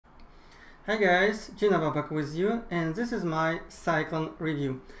Hi guys, Gina back with you, and this is my Cyclone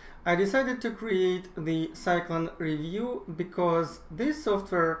review. I decided to create the Cyclone review because this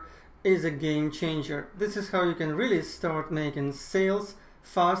software is a game changer. This is how you can really start making sales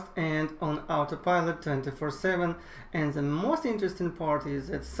fast and on autopilot 24/7. And the most interesting part is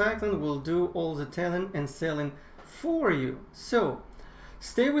that Cyclone will do all the telling and selling for you. So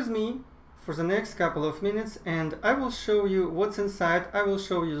stay with me for the next couple of minutes and I will show you what's inside. I will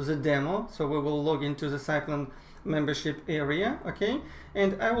show you the demo, so we will log into the Cyclone membership area, okay,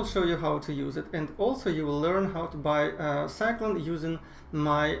 and I will show you how to use it, and also you will learn how to buy Cyclone using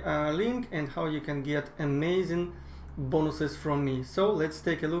my link and how you can get amazing bonuses from me. So let's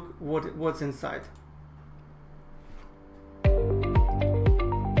take a look what's inside.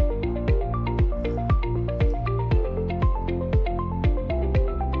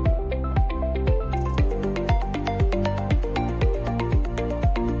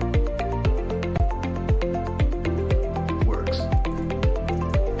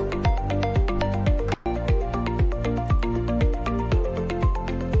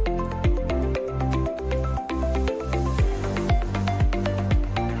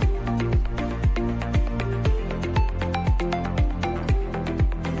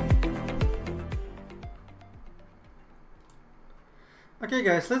 Okay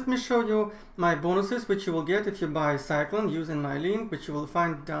guys, let me show you my bonuses which you will get if you buy Cyclone using my link, which you will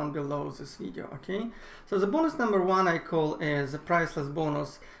find down below this video, okay? So the bonus number one I call as a priceless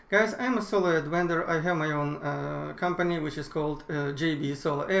bonus. Guys, I'm a solo ad vendor. I have my own company which is called JB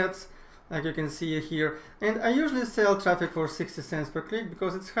Solo Ads, like you can see here, and I usually sell traffic for 60 cents per click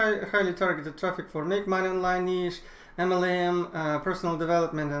because it's highly targeted traffic for make money online niche, MLM, personal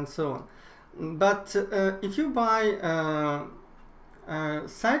development and so on. But if you buy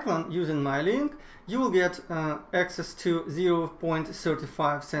Cyclone using my link, you will get access to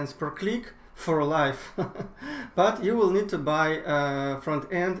 0.35 cents per click for life. But you will need to buy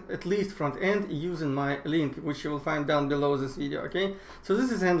front end, at least front end, using my link, which you will find down below this video, okay? So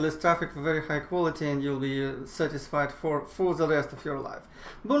this is endless traffic for very high quality and you'll be satisfied for the rest of your life.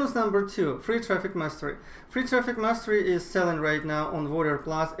 Bonus number two, free traffic mastery. Free traffic mastery is selling right now on Warrior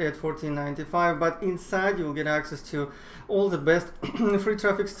Plus at $14.95, but inside you will get access to all the best free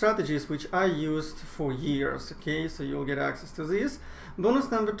traffic strategies which I used for years, okay? So you'll get access to this.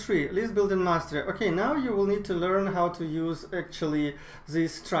 Bonus number three, list building mastery. Okay, now you will need to learn how to use actually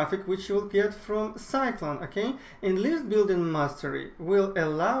this traffic which you will get from Cyclone, okay? And list building mastery will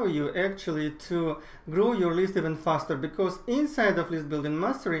allow you actually to grow your list even faster, because inside of list building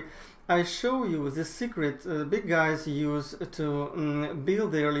mastery I show you the secret big guys use to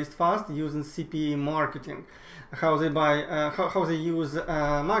build their list fast using CPA marketing. How they buy, how they use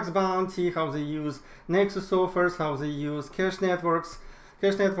Max Bounty, how they use Nexus offers, how they use Cash Network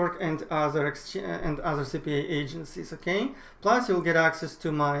and other CPA agencies, okay? Plus you'll get access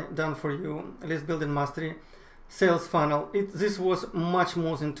to my done for you list building mastery sales funnel. This was much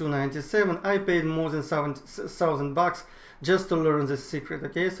more than $297. I paid more than $1,000 just to learn this secret,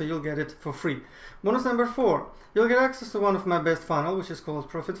 okay? So you'll get it for free. Bonus number four, you'll get access to one of my best funnel, which is called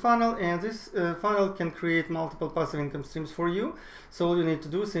Profit Funnel, and this funnel can create multiple passive income streams for you. So all you need to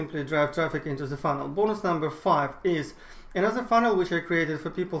do is simply drive traffic into the funnel. Bonus number five is another funnel which I created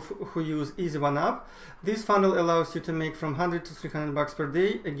for people who use Easy One Up. This funnel allows you to make from $100 to $300 per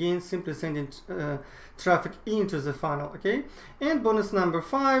day, again simply sending traffic into the funnel, okay? And bonus number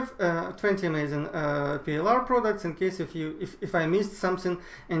five, 20 amazing PLR products in case if I missed something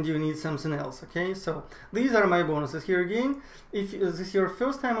and you need something else, okay? So these are my bonuses. Here again, if this is your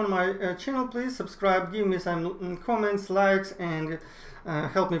first time on my channel, please subscribe, give me some comments, likes, and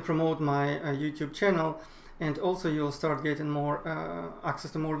help me promote my YouTube channel. And also you'll start getting more access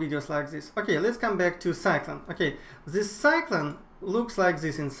to more videos like this. Okay, let's come back to Cyclone. Okay, this Cyclone looks like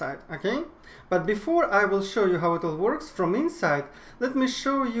this inside, okay? But before I will show you how it all works from inside, let me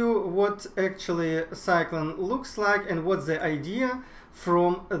show you what actually Cyclone looks like and what's the idea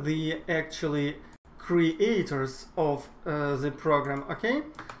from the actually creators of the program, okay?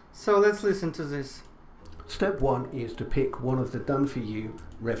 So let's listen to this. Step one is to pick one of the done for you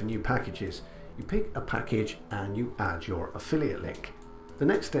revenue packages. You pick a package and you add your affiliate link. The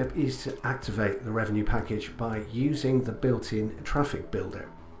next step is to activate the revenue package by using the built-in traffic builder.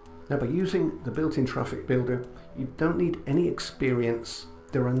 Now, by using the built-in traffic builder, you don't need any experience.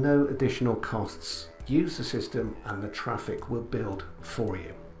 There are no additional costs. Use the system and the traffic will build for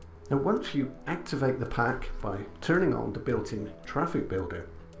you. Now, once you activate the pack by turning on the built-in traffic builder,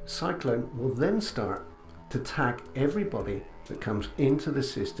 Cyclone will then start to tag everybody that comes into the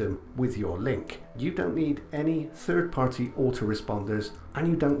system with your link. You don't need any third-party autoresponders, and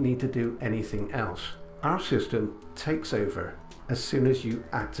you don't need to do anything else. Our system takes over as soon as you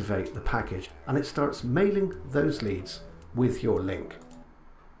activate the package, and it starts mailing those leads with your link.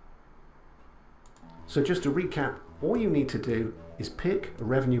 So just to recap, all you need to do is pick a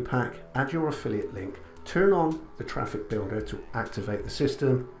revenue pack, add your affiliate link, turn on the traffic builder to activate the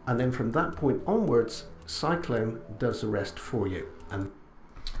system, and then from that point onwards, Cyclone does the rest for you. And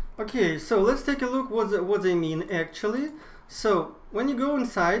okay, so let's take a look what they mean actually. So when you go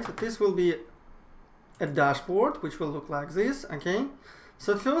inside, this will be a dashboard which will look like this. Okay,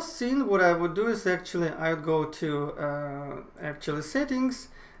 so first thing what I would do is actually I would go to actually settings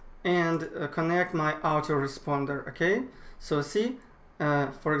and connect my autoresponder. Okay, so see,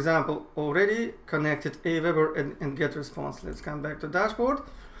 for example, already connected Aweber and get response. Let's come back to dashboard.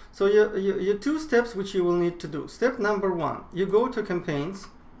 So your two steps which you will need to do. Step number one, you go to campaigns,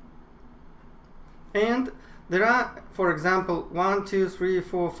 and there are, for example, 1, 2, 3,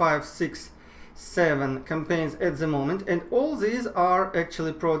 4, 5, 6, 7 campaigns at the moment, and all these are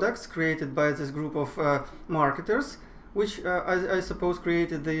actually products created by this group of marketers, which I suppose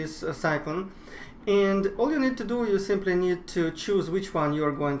created this Cyclone. And all you need to do, you simply need to choose which one you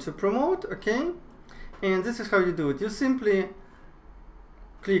are going to promote. Okay, and this is how you do it. You simply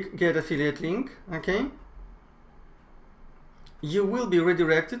click get affiliate link. Okay, you will be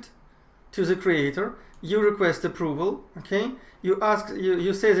redirected to the creator. You request approval. Okay, you ask,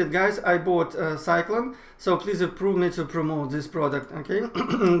 you say that, guys, I bought Cyclone, so please approve me to promote this product. Okay,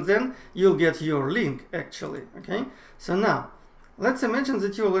 then you'll get your link actually. Okay, so now let's imagine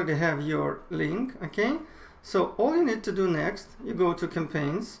that you already have your link. Okay, so all you need to do next, you go to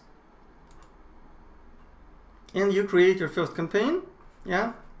campaigns and you create your first campaign.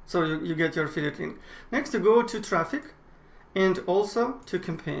 Yeah, so you get your affiliate link. Next you go to traffic and also to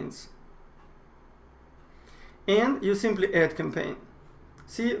campaigns, and you simply add campaign.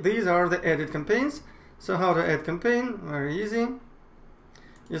 See, these are the added campaigns. So how to add campaign? Very easy.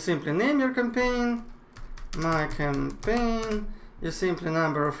 You simply name your campaign, my campaign. You simply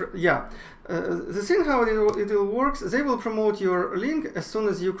number of, the thing how it will works, they will promote your link as soon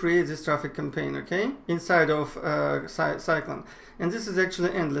as you create this traffic campaign. Okay, inside of Cyclone, and this is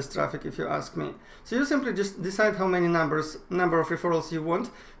actually endless traffic if you ask me. So you simply just decide how many number of referrals you want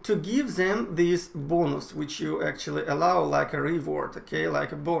to give them this bonus, which you actually allow like a reward. Okay,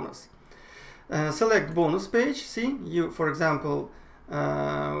 like a bonus. Select bonus page. See, you, for example,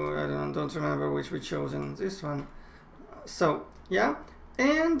 I don't remember which we chosen, this one. So yeah,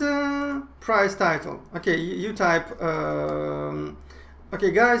 and price title. Okay, you type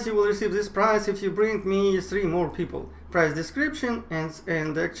okay, guys, you will receive this price if you bring me 3 more people. Price description,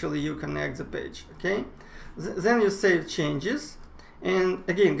 and actually you connect the page. Okay, then you save changes, and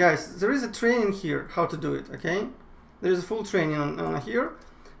again, guys, there is a training here how to do it. Okay, there is a full training on here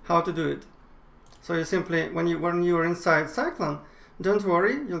how to do it. So you simply, when you are inside Cyclone, don't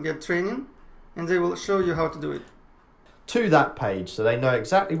worry, you'll get training, and they will show you how to do it. To that page, so they know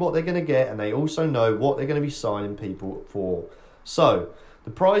exactly what they're going to get, and they also know what they're going to be signing people for. So the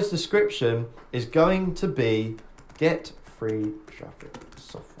prize description is going to be get free traffic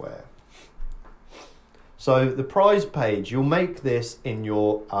software. So the prize page, you'll make this in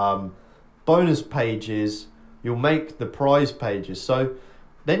your bonus pages, you'll make the prize pages. So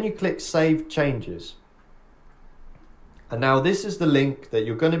then you click save changes, and now this is the link that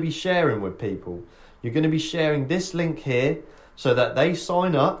you're going to be sharing with people. You're going to be sharing this link here so that they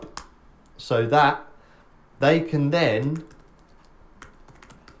sign up, so that they can then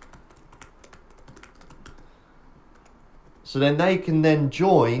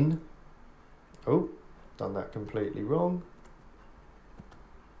join. Oh, done that completely wrong.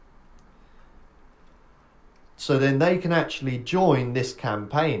 So then they can actually join this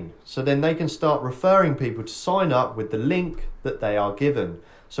campaign. So then they can start referring people to sign up with the link that they are given.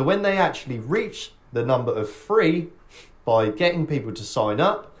 So when they actually reach the number of 3 by getting people to sign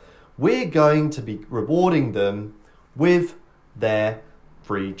up, we're going to be rewarding them with their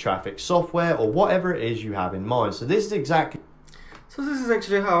free traffic software or whatever it is you have in mind. So this is exactly. So this is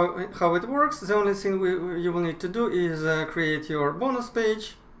actually how it works. The only thing you will need to do is create your bonus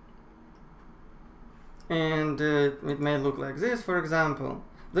page, and it may look like this, for example.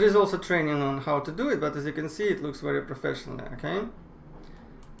 There is also training on how to do it, but as you can see, it looks very professional. Okay.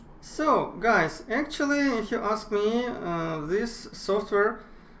 So guys, actually, if you ask me, this software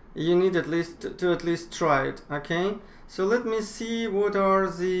you need at least try it. Okay, so let me see what are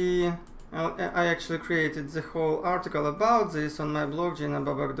the I actually created the whole article about this on my blog,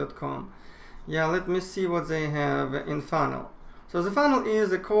 jinababak.com, Yeah, let me see what they have in funnel. So the funnel is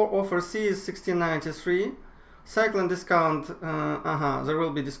the core offer C is 16.93. Cyclone discount, there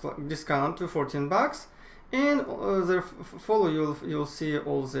will be discount to $14, and the follow you'll see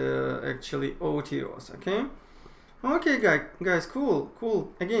all the actually OTOs. Okay, guys,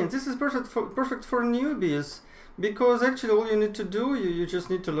 cool. Again, this is perfect for newbies, because actually all you need to do, you just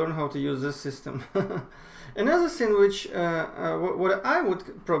need to learn how to use this system. Another thing which what I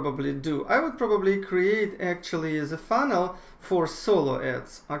would probably do, I would probably create actually the funnel for solo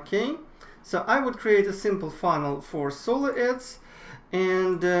ads. Okay, so I would create a simple funnel for solo ads,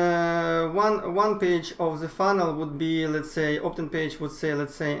 and one page of the funnel would be, let's say, opt-in page would say,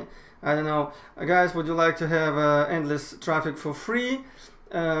 let's say, I don't know, guys, would you like to have endless traffic for free?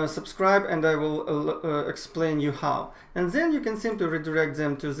 Subscribe and I will explain you how. And then you can simply redirect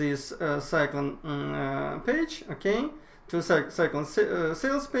them to this Cyclone page, okay, to Cyclone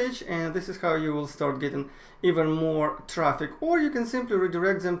sales page, and this is how you will start getting even more traffic. Or you can simply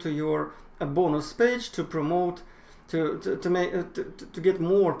redirect them to your bonus page to promote, to get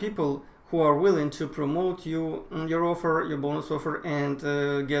more people who are willing to promote your offer, your bonus offer, and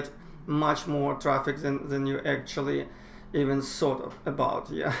get much more traffic than you actually even thought about.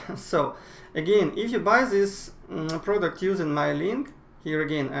 Yeah. So again, if you buy this product using my link here,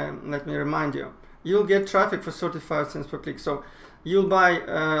 again, let me remind you, you'll get traffic for 35 cents per click. So you'll buy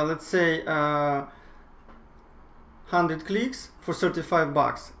let's say 100 clicks for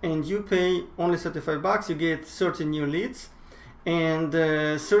 $35, and you pay only $35. You get 30 new leads, and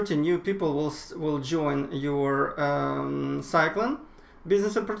 30 new people will join your Cyclone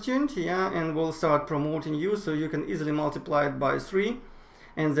business opportunity, yeah, and will start promoting you, so you can easily multiply it by 3,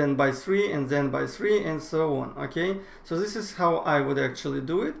 and then by 3, and then by 3, and so on. Okay, so this is how I would actually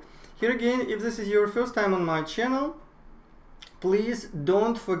do it. Here again, if this is your first time on my channel, please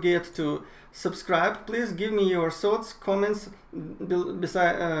don't forget to subscribe. Please give me your thoughts, comments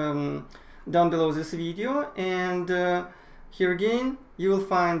down below this video, and here again you will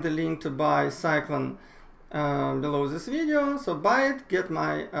find the link to buy Cyclone below this video. So buy it, get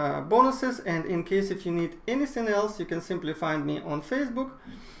my bonuses, and in case if you need anything else, you can simply find me on Facebook,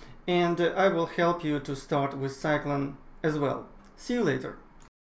 and I will help you to start with Cyclone as well. See you later.